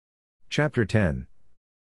Chapter 10.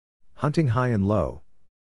 Hunting High and Low.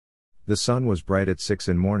 The sun was bright at 6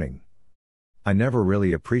 in morning. I never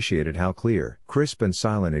really appreciated how clear, crisp and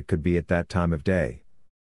silent it could be at that time of day.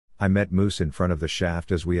 I met Moose in front of the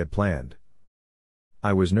shaft as we had planned.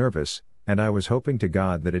 I was nervous, and I was hoping to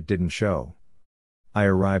God that it didn't show. I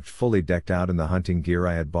arrived fully decked out in the hunting gear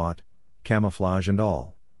I had bought, camouflage and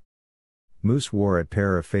all. Moose wore a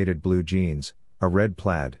pair of faded blue jeans, a red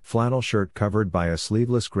plaid flannel shirt covered by a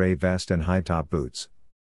sleeveless gray vest and high-top boots.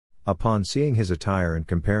 Upon seeing his attire and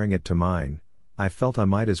comparing it to mine, I felt I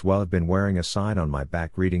might as well have been wearing a sign on my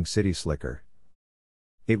back reading City Slicker.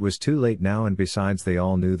 It was too late now, and besides they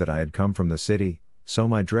all knew that I had come from the city, so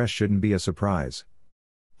my dress shouldn't be a surprise.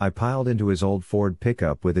 I piled into his old Ford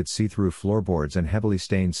pickup with its see-through floorboards and heavily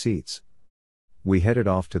stained seats. We headed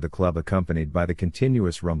off to the club accompanied by the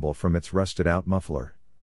continuous rumble from its rusted-out muffler.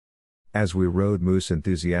 As we rode, Moose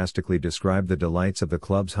enthusiastically described the delights of the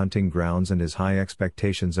club's hunting grounds and his high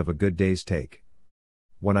expectations of a good day's take.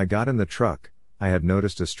 When I got in the truck, I had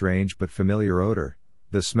noticed a strange but familiar odor,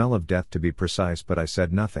 the smell of death to be precise, but I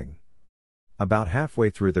said nothing. About halfway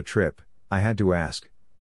through the trip, I had to ask,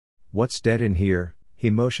 "What's dead in here?" He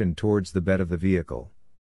motioned towards the bed of the vehicle.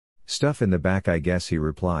 "Stuff in the back, I guess," he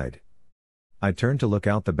replied. I turned to look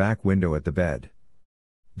out the back window at the bed.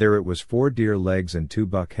 There it was, 4 deer legs and 2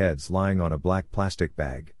 buck heads lying on a black plastic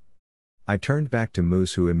bag. I turned back to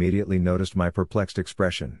Moose, who immediately noticed my perplexed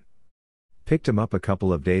expression. "Picked him up a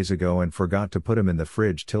couple of days ago and forgot to put him in the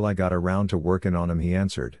fridge till I got around to workin' on him," he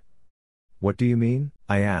answered. "What do you mean?"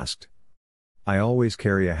 I asked. "I always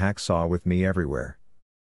carry a hacksaw with me everywhere.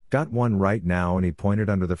 Got one right now," and he pointed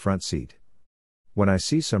under the front seat. "When I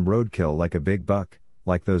see some roadkill like a big buck,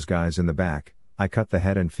 like those guys in the back, I cut the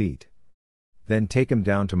head and feet. Then take 'em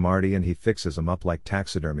down to Marty and he fixes 'em up like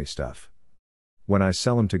taxidermy stuff. When I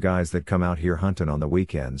sell 'em to guys that come out here huntin' on the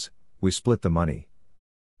weekends, we split the money.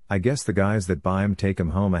 I guess the guys that buy 'em take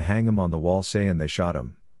 'em home and hang 'em on the wall sayin' they shot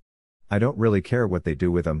 'em. I don't really care what they do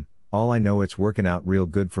with 'em, all I know it's workin' out real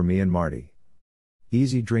good for me and Marty.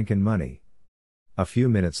 Easy drinkin' money." A few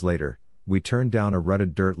minutes later, we turned down a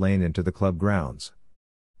rutted dirt lane into the club grounds.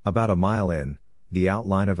 About a mile in, the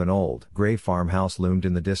outline of an old, gray farmhouse loomed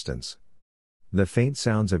in the distance. The faint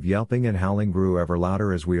sounds of yelping and howling grew ever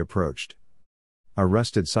louder as we approached. A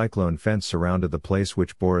rusted cyclone fence surrounded the place,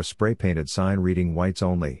 which bore a spray-painted sign reading "Whites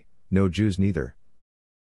Only, No Jews Neither."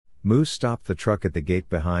 Moose stopped the truck at the gate,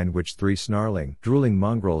 behind which 3 snarling, drooling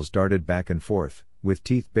mongrels darted back and forth, with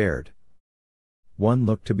teeth bared. One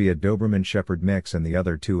looked to be a Doberman Shepherd mix and the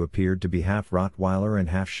other 2 appeared to be half Rottweiler and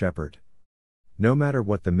half Shepherd. No matter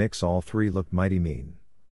what the mix, all 3 looked mighty mean.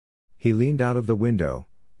 He leaned out of the window,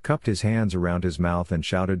 cupped his hands around his mouth and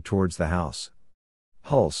shouted towards the house.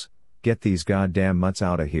 "Hulse, get these goddamn mutts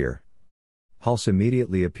out of here." Hulse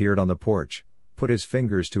immediately appeared on the porch, put his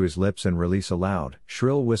fingers to his lips and released a loud,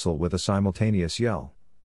 shrill whistle with a simultaneous yell.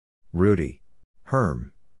 "Rudy,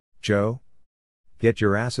 Herm, Joe, get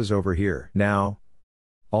your asses over here, now."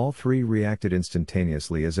 All 3 reacted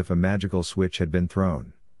instantaneously as if a magical switch had been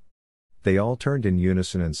thrown. They all turned in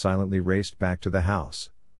unison and silently raced back to the house.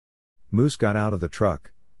 Moose got out of the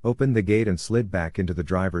truck, opened the gate and slid back into the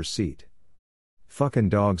driver's seat. "Fucking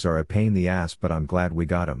dogs are a pain in the ass, but I'm glad we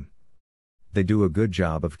got 'em. They do a good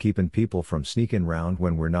job of keeping people from sneaking round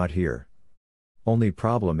when we're not here. Only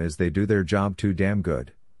problem is they do their job too damn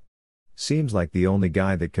good. Seems like the only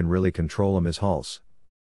guy that can really control 'em is Hulse.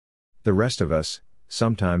 The rest of us,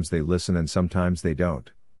 sometimes they listen and sometimes they don't.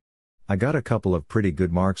 I got a couple of pretty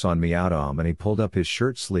good marks on me out of 'em," and he pulled up his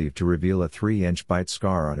shirt sleeve to reveal a 3-inch bite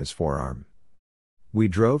scar on his forearm. We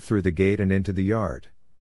drove through the gate and into the yard.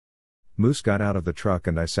 Moose got out of the truck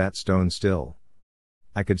and I sat stone still.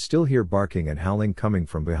 I could still hear barking and howling coming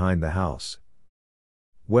from behind the house.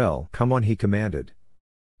 "Well, come on," he commanded.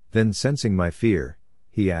 Then, sensing my fear,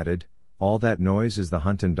 he added, "All that noise is the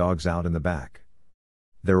huntin' dogs out in the back.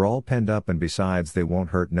 They're all penned up and besides they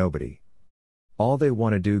won't hurt nobody. All they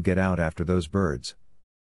want to do get out after those birds."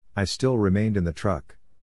 I still remained in the truck.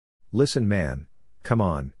 "Listen, man, come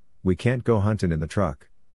on. We can't go huntin' in the truck."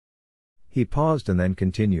 He paused and then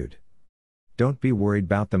continued. "Don't be worried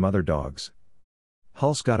 'bout them other dogs.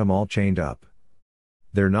 Hulse got 'em all chained up.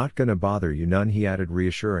 They're not gonna bother you none," he added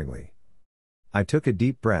reassuringly. I took a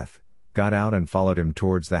deep breath, got out and followed him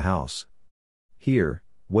towards the house. "Here,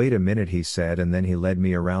 wait a minute," he said, and then he led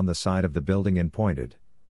me around the side of the building and pointed.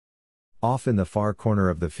 Off in the far corner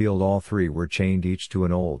of the field all 3 were chained, each to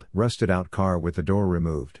an old, rusted-out car with the door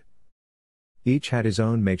removed. Each had his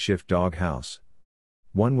own makeshift dog house.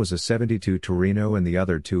 One was a '72 Torino and the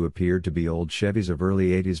other 2 appeared to be old Chevys of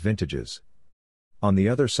early '80s vintages. On the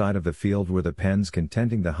other side of the field were the pens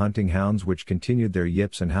containing the hunting hounds, which continued their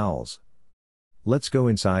yips and howls. "Let's go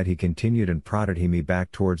inside," he continued, and prodded me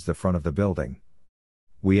back towards the front of the building.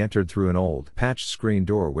 We entered through an old, patched screen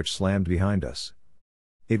door which slammed behind us.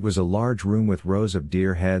 It was a large room with rows of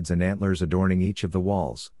deer heads and antlers adorning each of the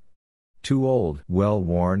walls. 2 old,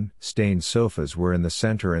 well-worn, stained sofas were in the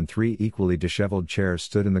center, and 3 equally disheveled chairs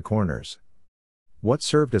stood in the corners. What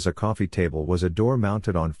served as a coffee table was a door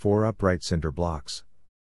mounted on 4 upright cinder blocks.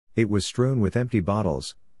 It was strewn with empty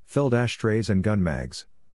bottles, filled ashtrays and gun mags.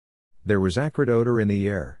 There was acrid odor in the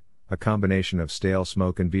air, a combination of stale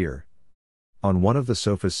smoke and beer. On one of the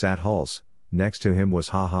sofas sat Hulse, next to him was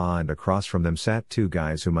Haha, and across from them sat 2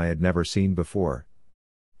 guys whom I had never seen before.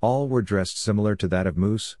 All were dressed similar to that of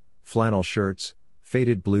Moose: flannel shirts,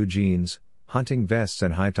 faded blue jeans, hunting vests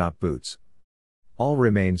and high-top boots. All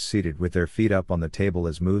remained seated with their feet up on the table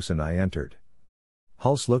as Moose and I entered.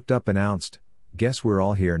 Hulse looked up and announced, "Guess we're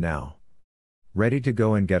all here now. Ready to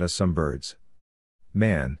go and get us some birds.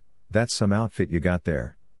 Man, that's some outfit you got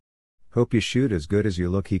there. Hope you shoot as good as you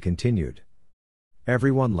look," he continued.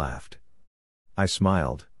 Everyone laughed. I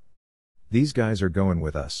smiled. "These guys are going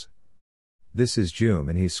with us. This is Joom,"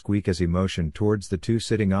 and he squeaked as he motioned towards the 2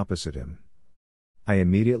 sitting opposite him. I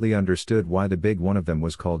immediately understood why the big one of them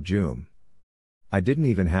was called Joom. I didn't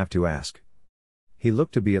even have to ask. He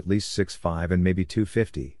looked to be at least 6'5" and maybe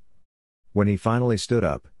 250. When he finally stood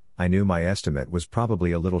up, I knew my estimate was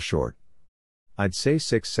probably a little short. I'd say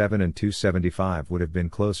 6'7" and 275 would have been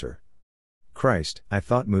closer. Christ, I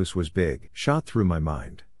thought Moose was big, shot through my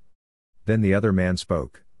mind. Then the other man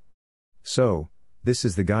spoke. "So, this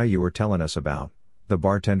is the guy you were telling us about, the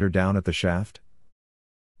bartender down at the Shaft?"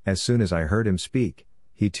 As soon as I heard him speak,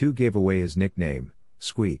 he too gave away his nickname,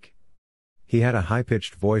 Squeak. He had a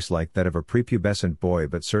high-pitched voice like that of a prepubescent boy,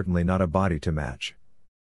 but certainly not a body to match.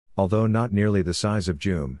 Although not nearly the size of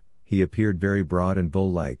Joom, he appeared very broad and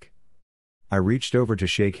bull-like. I reached over to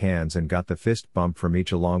shake hands and got the fist bump from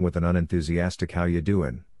each, along with an unenthusiastic "How you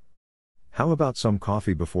doin'? How about some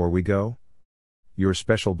coffee before we go? Your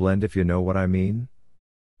special blend, if you know what I mean?"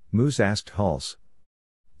 Moose asked Hulse.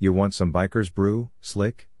 "You want some biker's brew,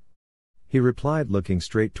 Slick?" he replied, looking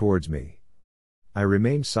straight towards me. I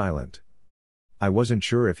remained silent. I wasn't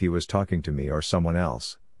sure if he was talking to me or someone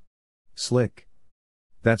else. "Slick.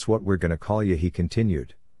 That's what we're gonna call you," he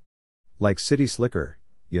continued. "Like City Slicker,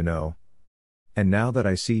 you know. And now that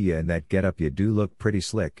I see you in that getup, you do look pretty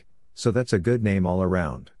slick, so that's a good name all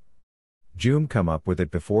around. Joom come up with it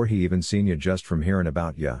before he even seen you, just from hearin'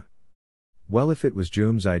 about ya." Well, if it was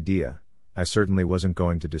Joom's idea, I certainly wasn't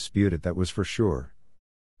going to dispute it, that was for sure.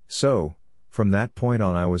 So, from that point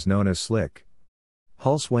on, I was known as Slick.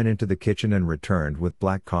 Hulse went into the kitchen and returned with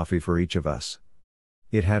black coffee for each of us.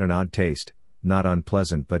 It had an odd taste, not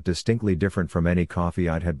unpleasant but distinctly different from any coffee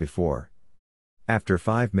I'd had before. After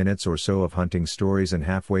 5 minutes or so of hunting stories and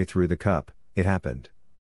halfway through the cup, it happened.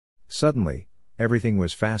 Suddenly, everything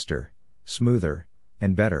was faster, smoother,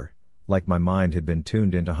 and better, like my mind had been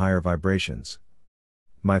tuned into higher vibrations.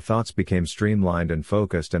 My thoughts became streamlined and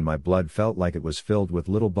focused, and my blood felt like it was filled with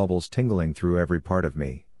little bubbles tingling through every part of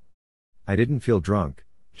me. I didn't feel drunk,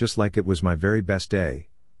 just like it was my very best day.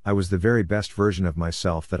 I was the very best version of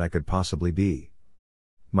myself that I could possibly be.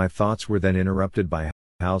 My thoughts were then interrupted by,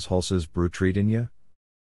 "How's Hulse's brew treatin' ya?"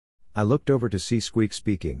 I looked over to see Squeak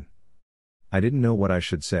speaking. I didn't know what I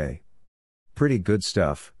should say. "Pretty good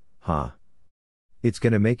stuff, huh? It's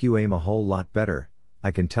gonna make you aim a whole lot better,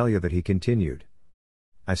 I can tell you that," he continued.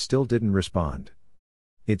 I still didn't respond.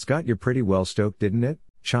 "It's got you pretty well stoked, didn't it?"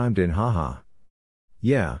 chimed in Haha.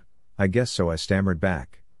 "Yeah, I guess so," I stammered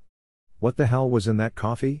back. "What the hell was in that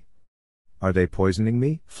coffee? Are they poisoning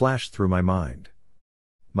me?" flashed through my mind.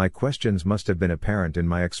 My questions must have been apparent in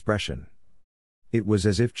my expression. It was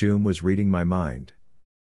as if Joom was reading my mind.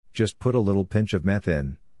 "Just put a little pinch of meth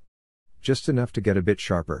in. Just enough to get a bit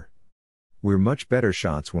sharper. We're much better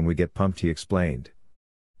shots when we get pumped," he explained.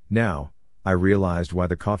 Now, I realized why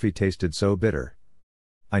the coffee tasted so bitter.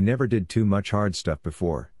 I never did too much hard stuff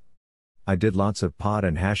before. I did lots of pot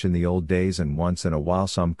and hash in the old days, and once in a while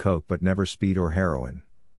some coke, but never speed or heroin.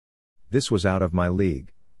 This was out of my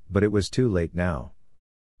league, but it was too late now.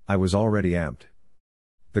 I was already amped.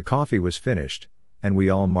 The coffee was finished, and we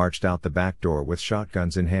all marched out the back door with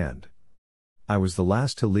shotguns in hand. I was the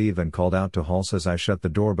last to leave and called out to Hulse as I shut the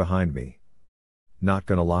door behind me. "Not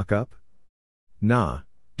gonna lock up?" "Nah,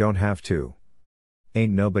 don't have to.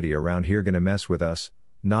 Ain't nobody around here gonna mess with us,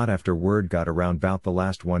 not after word got around 'bout the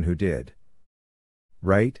last one who did."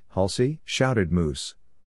 "Right, Hulsey?" shouted Moose.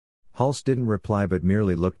 Hulse didn't reply but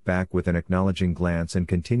merely looked back with an acknowledging glance and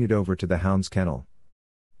continued over to the hound's kennel.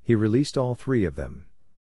 He released all three of them.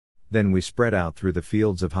 Then we spread out through the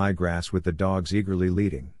fields of high grass with the dogs eagerly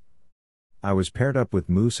leading. I was paired up with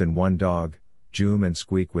Moose and one dog, Joom and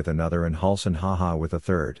Squeak with another, and Hulse and Haha with a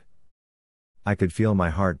third. I could feel my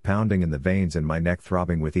heart pounding in the veins and my neck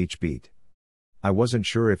throbbing with each beat. I wasn't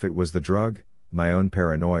sure if it was the drug, my own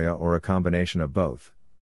paranoia, or a combination of both.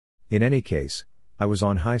 In any case, I was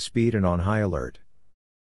on high speed and on high alert.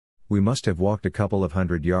 We must have walked a couple of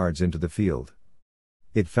 100 yards into the field.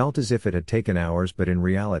 It felt as if it had taken hours, but in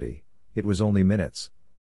reality, it was only minutes.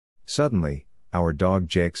 Suddenly, our dog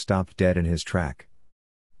Jake stopped dead in his track.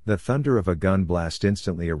 The thunder of a gun blast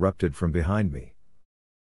instantly erupted from behind me.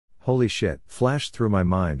 "Holy shit," flashed through my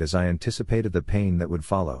mind as I anticipated the pain that would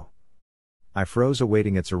follow. I froze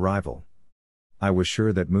awaiting its arrival. I was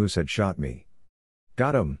sure that Moose had shot me.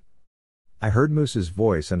 "Got him!" I heard Moose's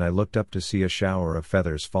voice and I looked up to see a shower of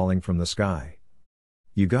feathers falling from the sky.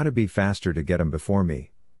 "You gotta be faster to get him before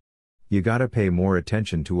me. You gotta pay more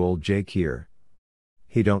attention to old Jake here.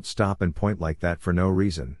 He don't stop and point like that for no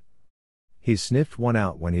reason. He's sniffed one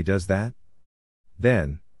out when he does that."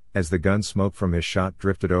 Then, as the gun smoke from his shot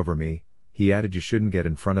drifted over me, he added, "You shouldn't get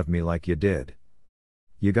in front of me like you did.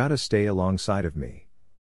 You gotta stay alongside of me.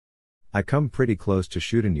 I come pretty close to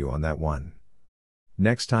shooting you on that one.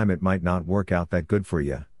 Next time it might not work out that good for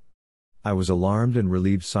you." I was alarmed and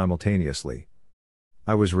relieved simultaneously.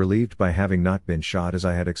 I was relieved by having not been shot as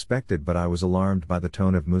I had expected, but I was alarmed by the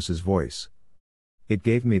tone of Moose's voice. It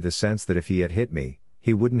gave me the sense that if he had hit me,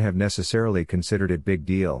 he wouldn't have necessarily considered it big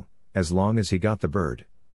deal, as long as he got the bird.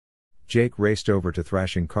 Jake raced over to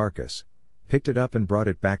Thrashing Carcass, picked it up and brought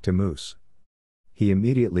it back to Moose. He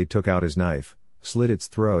immediately took out his knife, slit its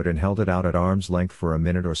throat and held it out at arm's length for a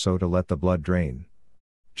minute or so to let the blood drain.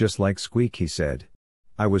 "Just like Squeak," he said.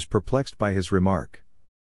 I was perplexed by his remark.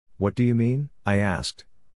 "What do you mean?" I asked.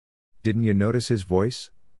 "Didn't you notice his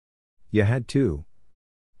voice?" "You had to."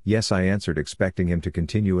 "Yes," I answered, expecting him to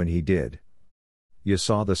continue, and he did. "You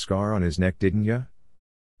saw the scar on his neck, didn't you?"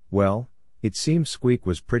 "Well, it seems Squeak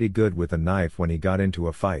was pretty good with a knife when he got into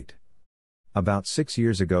a fight. About 6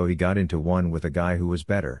 years ago he got into one with a guy who was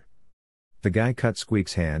better. The guy cut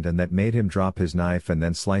Squeak's hand and that made him drop his knife and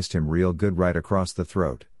then sliced him real good right across the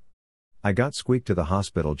throat. I got Squeak to the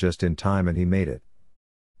hospital just in time and he made it.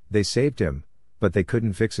 They saved him, but they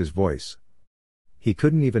couldn't fix his voice. He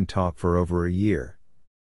couldn't even talk for over a year.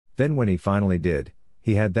 Then when he finally did,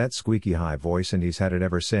 he had that squeaky high voice and he's had it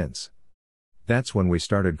ever since. That's when we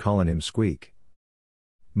started calling him Squeak."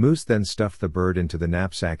 Moose then stuffed the bird into the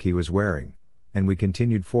knapsack he was wearing, and we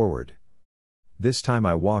continued forward. This time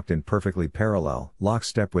I walked in perfectly parallel,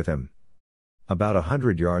 lockstep with him. About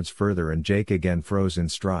 100 yards further and Jake again froze in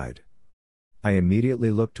stride. I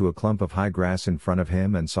immediately looked to a clump of high grass in front of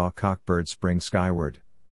him and saw Cockbird spring skyward.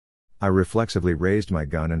 I reflexively raised my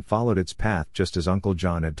gun and followed its path just as Uncle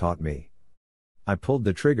John had taught me. I pulled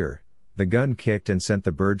the trigger, the gun kicked and sent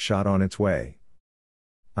the bird shot on its way.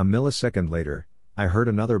 A millisecond later, I heard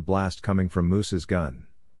another blast coming from Moose's gun.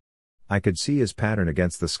 I could see his pattern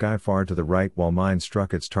against the sky far to the right while mine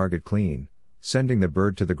struck its target clean, sending the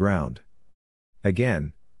bird to the ground.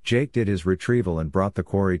 Again, Jake did his retrieval and brought the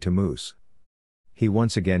quarry to Moose.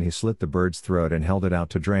 Once again he slit the bird's throat and held it out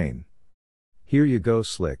to drain. "Here you go,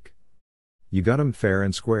 Slick. You got him fair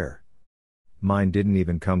and square." "Mine didn't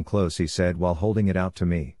even come close," he said while holding it out to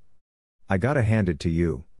me. "I gotta hand it to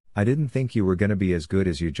you, I didn't think you were gonna be as good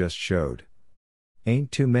as you just showed.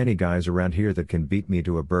 Ain't too many guys around here that can beat me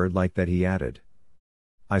to a bird like that," he added.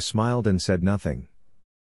 I smiled and said nothing.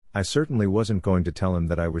 I certainly wasn't going to tell him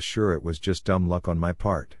that I was sure it was just dumb luck on my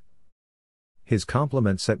part. His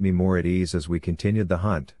compliment set me more at ease as we continued the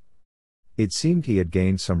hunt. It seemed he had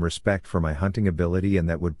gained some respect for my hunting ability, and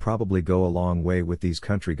that would probably go a long way with these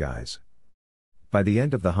country guys. By the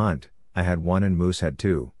end of the hunt, I had one and Moose had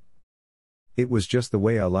two. It was just the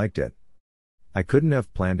way I liked it. I couldn't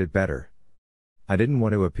have planned it better. I didn't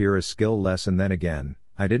want to appear as skill-less, and then again,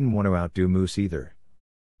 I didn't want to outdo Moose either.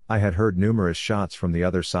 I had heard numerous shots from the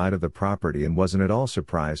other side of the property and wasn't at all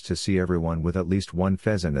surprised to see everyone with at least one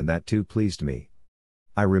pheasant, and that too pleased me.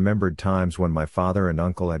 I remembered times when my father and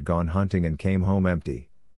uncle had gone hunting and came home empty.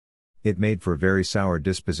 It made for very sour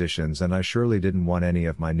dispositions, and I surely didn't want any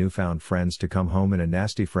of my newfound friends to come home in a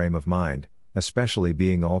nasty frame of mind, especially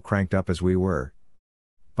being all cranked up as we were.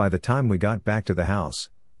 By the time we got back to the house,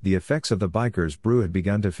 the effects of the biker's brew had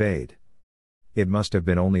begun to fade. It must have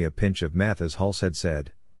been only a pinch of meth, as Hulse had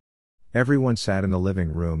said. Everyone sat in the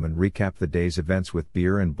living room and recapped the day's events with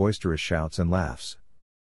beer and boisterous shouts and laughs.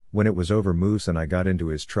 When it was over, Moose and I got into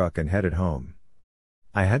his truck and headed home.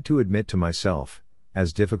 I had to admit to myself,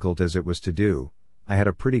 as difficult as it was to do, I had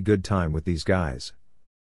a pretty good time with these guys.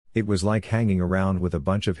 It was like hanging around with a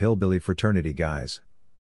bunch of hillbilly fraternity guys.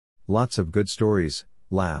 Lots of good stories,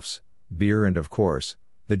 laughs, beer, and of course,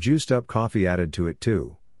 the juiced up coffee added to it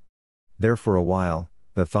too. There for a while,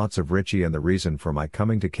 the thoughts of Richie and the reason for my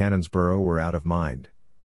coming to Cannonsboro were out of mind.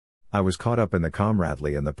 I was caught up in the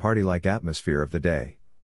comradely and the party-like atmosphere of the day.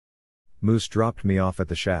 Moose dropped me off at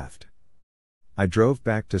the shaft. I drove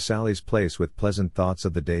back to Sally's place with pleasant thoughts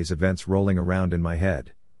of the day's events rolling around in my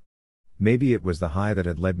head. Maybe it was the high that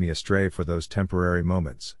had led me astray for those temporary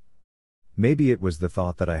moments. Maybe it was the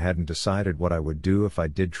thought that I hadn't decided what I would do if I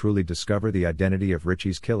did truly discover the identity of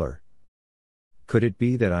Richie's killer. Could it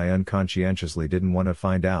be that I unconscientiously didn't want to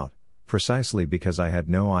find out, precisely because I had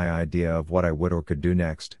no idea of what I would or could do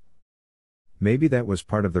next? Maybe that was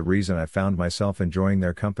part of the reason I found myself enjoying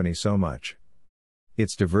their company so much.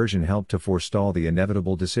 Its diversion helped to forestall the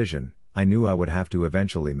inevitable decision I knew I would have to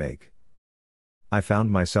eventually make. I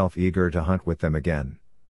found myself eager to hunt with them again.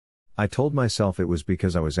 I told myself it was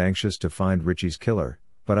because I was anxious to find Richie's killer,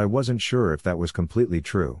 but I wasn't sure if that was completely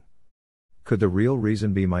true. Could the real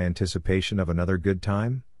reason be my anticipation of another good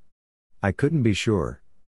time? I couldn't be sure.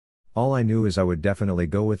 All I knew is I would definitely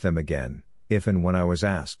go with them again, if and when I was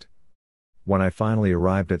asked. When I finally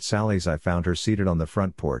arrived at Sally's, I found her seated on the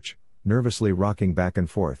front porch, nervously rocking back and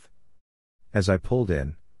forth. As I pulled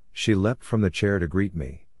in, she leapt from the chair to greet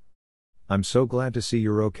me. "I'm so glad to see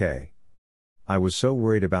you're okay. I was so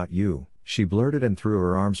worried about you," she blurted and threw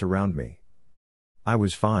her arms around me. "I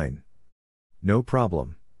was fine. No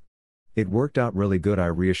problem. It worked out really good," I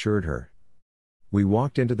reassured her. We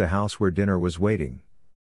walked into the house where dinner was waiting.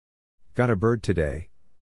 "Got a bird today?"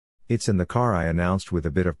 "It's in the car," I announced with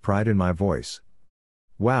a bit of pride in my voice.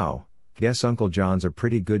 "Wow, guess Uncle John's a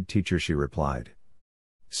pretty good teacher," she replied.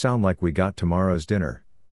 "Sound like we got tomorrow's dinner."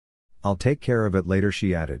 "I'll take care of it later,"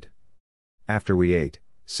 she added. After we ate,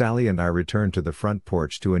 Sally and I returned to the front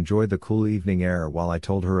porch to enjoy the cool evening air while I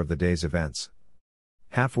told her of the day's events.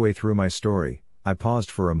 Halfway through my story, I paused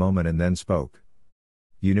for a moment and then spoke.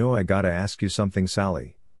 "You know, I gotta ask you something,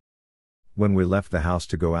 Sally." When we left the house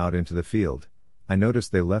to go out into the field, I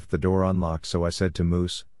noticed they left the door unlocked, so I said to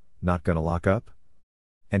Moose, "Not gonna lock up?"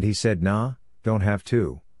 And he said, "Nah, don't have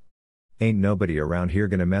to. Ain't nobody around here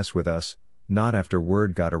gonna mess with us, not after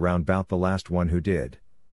word got around 'bout the last one who did."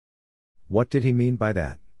 What did he mean by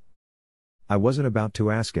that? I wasn't about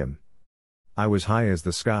to ask him. I was high as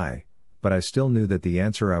the sky, but I still knew that the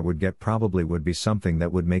answer I would get probably would be something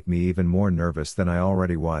that would make me even more nervous than I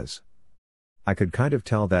already was. I could kind of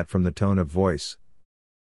tell that from the tone of voice.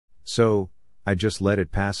 So, I just let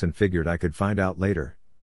it pass and figured I could find out later.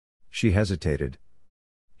 She hesitated.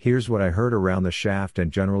 "Here's what I heard around the shaft,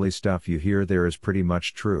 and generally stuff you hear there is pretty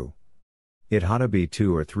much true. It had to be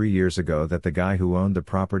 2 or 3 years ago that the guy who owned the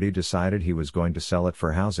property decided he was going to sell it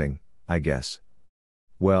for housing, I guess.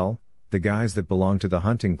 Well, the guys that belong to the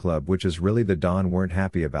hunting club, which is really the Don, weren't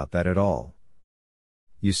happy about that at all.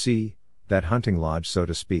 You see, that hunting lodge, so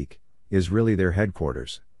to speak, is really their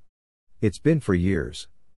headquarters. It's been for years.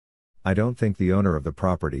 I don't think the owner of the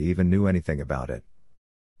property even knew anything about it.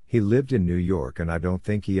 He lived in New York, and I don't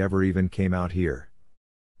think he ever even came out here.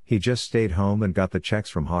 He just stayed home and got the checks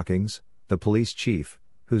from Hawkins, the police chief,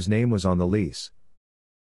 whose name was on the lease.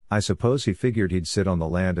 I suppose he figured he'd sit on the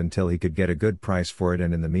land until he could get a good price for it,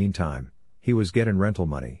 and in the meantime, he was getting rental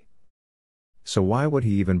money. So why would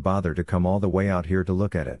he even bother to come all the way out here to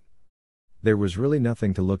look at it? There was really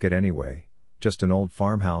nothing to look at anyway, just an old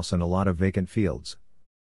farmhouse and a lot of vacant fields.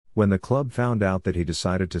 When the club found out that he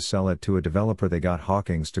decided to sell it to a developer, they got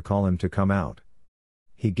Hawkins to call him to come out.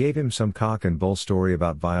 He gave him some cock and bull story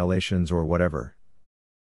about violations or whatever.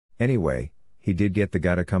 Anyway, he did get the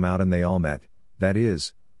guy to come out, and they all met, that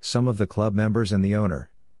is, some of the club members and the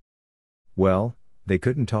owner. Well, they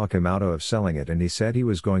couldn't talk him out of selling it, and he said he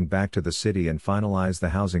was going back to the city and finalize the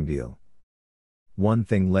housing deal. One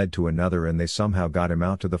thing led to another, and they somehow got him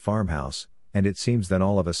out to the farmhouse, and it seems then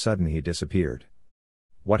all of a sudden he disappeared.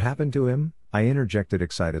 "What happened to him?" I interjected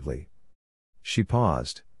excitedly. She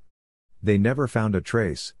paused. "They never found a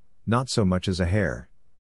trace, not so much as a hair.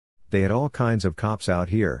 They had all kinds of cops out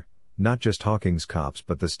here, not just Hawkins cops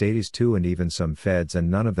but the staties too, and even some feds,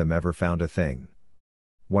 and none of them ever found a thing.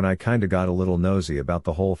 When I kinda got a little nosy about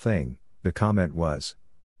the whole thing, the comment was,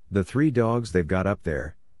 'The 3 dogs they've got up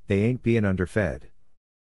there, they ain't being underfed.'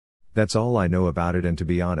 That's all I know about it, and to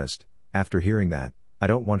be honest, after hearing that, I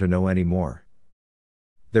don't want to know any more."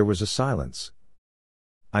 There was a silence.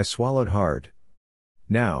 I swallowed hard.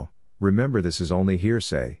 Now, remember, this is only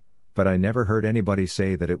hearsay, but I never heard anybody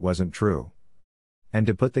say that it wasn't true. And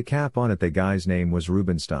to put the cap on it, the guy's name was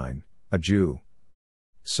Rubenstein, a Jew.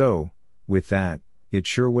 So, with that, It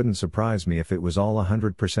sure wouldn't surprise me if it was all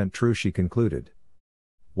 100% true, she concluded.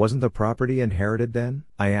 Wasn't the property inherited then?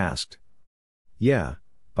 I asked. Yeah,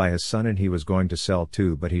 by his son, and he was going to sell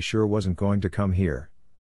too, but he sure wasn't going to come here.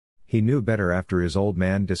 He knew better after his old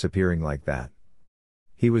man disappearing like that.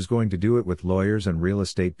 He was going to do it with lawyers and real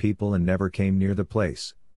estate people and never came near the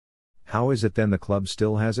place. How is it then the club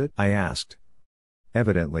still has it? I asked.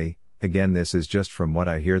 Evidently, again this is just from what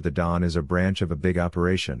I hear, the Don is a branch of a big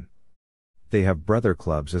operation. They have brother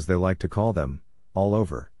clubs, as they like to call them, all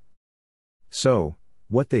over. So,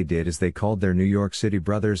 what they did is they called their New York City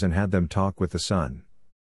brothers and had them talk with the son.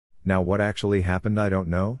 Now what actually happened I don't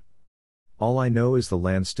know. All I know is the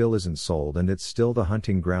land still isn't sold and it's still the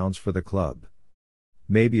hunting grounds for the club.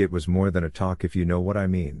 Maybe it was more than a talk, if you know what I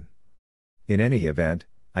mean. In any event,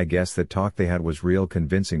 I guess that talk they had was real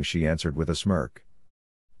convincing, she answered with a smirk.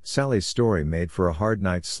 Sally's story made for a hard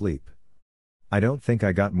night's sleep. I don't think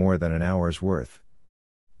I got more than an hour's worth.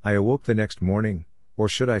 I awoke the next morning, or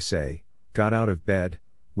should I say, got out of bed,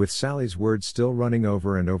 with Sally's words still running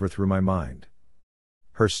over and over through my mind.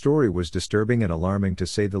 Her story was disturbing and alarming, to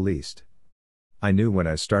say the least. I knew when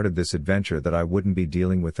I started this adventure that I wouldn't be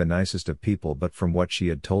dealing with the nicest of people, but from what she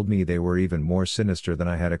had told me they were even more sinister than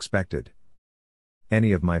I had expected.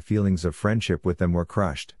 Any of my feelings of friendship with them were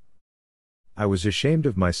crushed. I was ashamed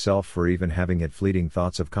of myself for even having had fleeting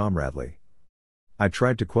thoughts of camaraderie. I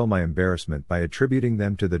tried to quell my embarrassment by attributing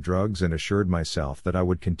them to the drugs and assured myself that I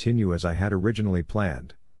would continue as I had originally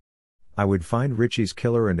planned. I would find Richie's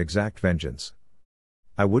killer and exact vengeance.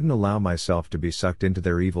 I wouldn't allow myself to be sucked into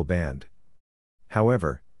their evil band.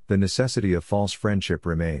 However, the necessity of false friendship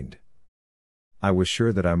remained. I was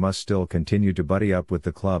sure that I must still continue to buddy up with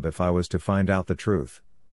the club if I was to find out the truth.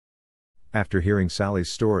 After hearing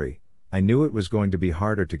Sally's story, I knew it was going to be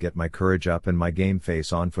harder to get my courage up and my game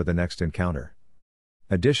face on for the next encounter.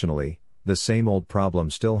 Additionally, the same old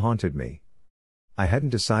problem still haunted me. I hadn't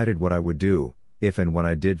decided what I would do, if and when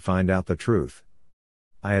I did find out the truth.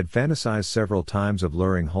 I had fantasized several times of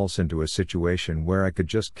luring Hulse into a situation where I could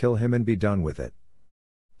just kill him and be done with it.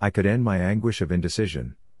 I could end my anguish of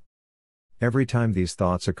indecision. Every time these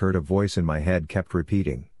thoughts occurred, a voice in my head kept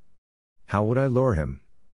repeating. How would I lure him?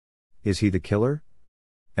 Is he the killer?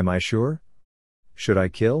 Am I sure? Should I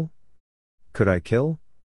kill? Could I kill?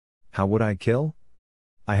 How would I kill?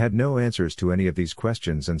 I had no answers to any of these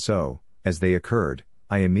questions, and so, as they occurred,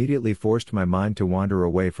 I immediately forced my mind to wander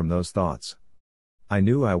away from those thoughts. I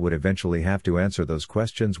knew I would eventually have to answer those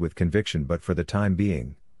questions with conviction, but for the time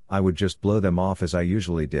being, I would just blow them off as I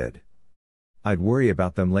usually did. I'd worry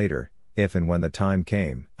about them later, if and when the time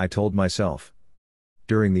came, I told myself.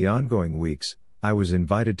 During the ongoing weeks, I was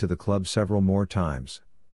invited to the club several more times.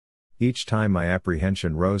 Each time my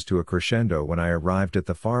apprehension rose to a crescendo when I arrived at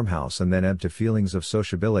the farmhouse and then ebbed to feelings of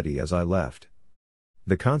sociability as I left.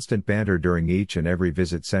 The constant banter during each and every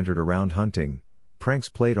visit centered around hunting, pranks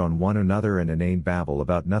played on one another, and inane babble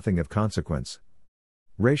about nothing of consequence.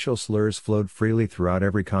 Racial slurs flowed freely throughout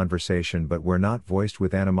every conversation, but were not voiced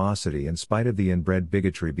with animosity in spite of the inbred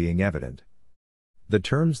bigotry being evident. The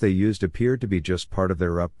terms they used appeared to be just part of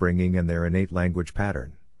their upbringing and their innate language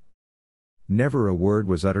pattern. Never a word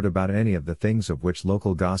was uttered about any of the things of which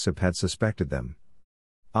local gossip had suspected them.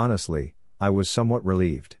 Honestly, I was somewhat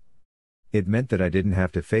relieved. It meant that I didn't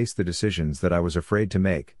have to face the decisions that I was afraid to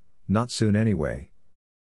make, not soon anyway.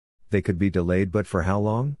 They could be delayed, but for how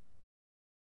long?